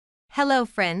Hello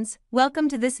friends, welcome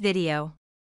to this video.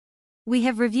 We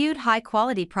have reviewed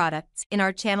high-quality products in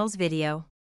our channel's video.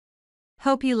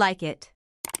 Hope you like it.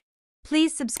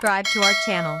 Please subscribe to our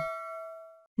channel.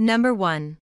 Number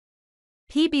 1.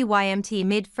 PBYMT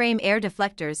Mid-Frame Air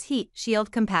Deflectors Heat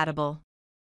Shield Compatible.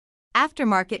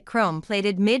 Aftermarket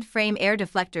chrome-plated mid-frame air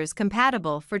deflectors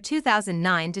compatible for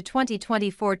 2009 to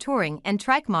 2024 touring and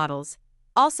trike models.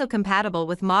 Also compatible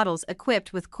with models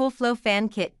equipped with CoolFlow Fan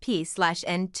Kit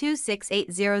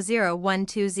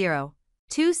P/N268000120,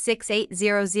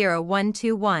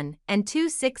 268000121, and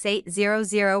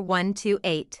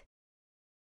 268000128.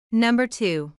 Number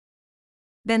 2.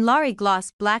 Benlari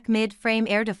Gloss Black Mid-Frame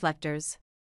Air Deflectors.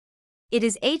 It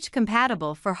is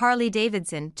H-compatible for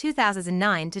Harley-Davidson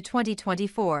 2009 to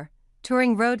 2024,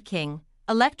 Touring Road King,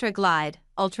 Electra Glide,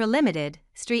 Ultra Limited,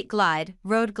 Street Glide,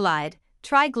 Road Glide,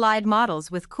 Tri-Glide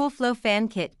models with CoolFlow Fan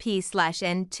Kit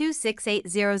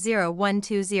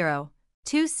P/N268000120,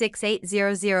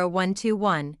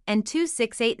 268000121, and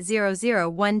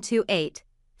 268000128.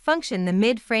 Function. The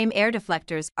mid-frame air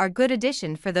deflectors are good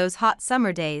addition for those hot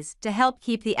summer days to help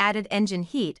keep the added engine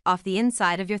heat off the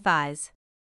inside of your thighs.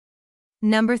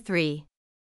 Number 3.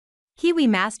 KIWI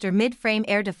Master Mid-Frame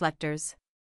Air Deflectors.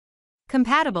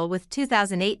 Compatible with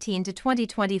 2018 to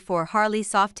 2024 Harley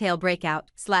Softail Breakout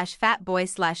 /Fat Boy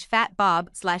 /Fat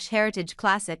Bob /Heritage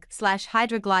Classic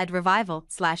Hydra Glide Revival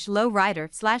Low Rider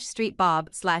Street Bob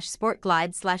Sport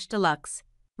Glide Deluxe.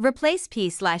 Replace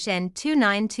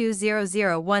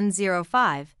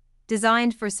P/N292000105.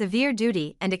 Designed for severe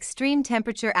duty and extreme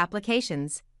temperature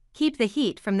applications. Keep the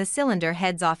heat from the cylinder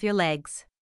heads off your legs.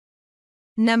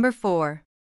 Number 4.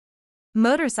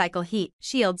 Motorcycle Heat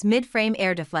Shields Mid-Frame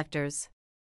Air Deflectors.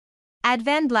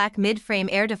 Advan Black Mid-Frame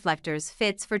Air Deflectors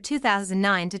fits for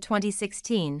 2009 to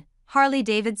 2016,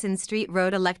 Harley-Davidson Street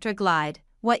Road Electra Glide.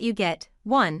 What you get: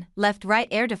 1. Left-right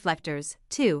air deflectors,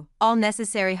 2. All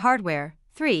necessary hardware,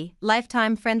 3.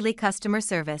 Lifetime-friendly customer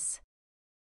service.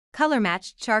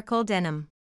 Color-matched charcoal denim.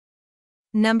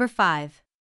 Number 5.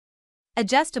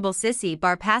 Adjustable Sissy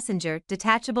Bar Passenger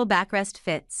Detachable Backrest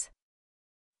Fits.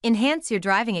 Enhance your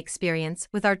driving experience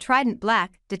with our Trident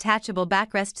Black Detachable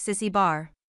Backrest Sissy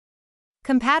Bar.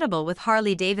 Compatible with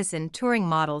Harley-Davidson touring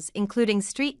models including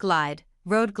Street Glide,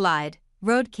 Road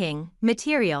King,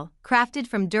 material crafted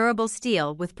from durable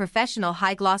steel with professional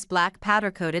high-gloss black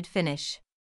powder-coated finish.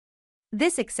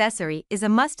 This accessory is a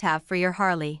must-have for your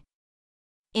Harley,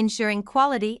 ensuring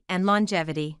quality and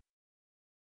longevity.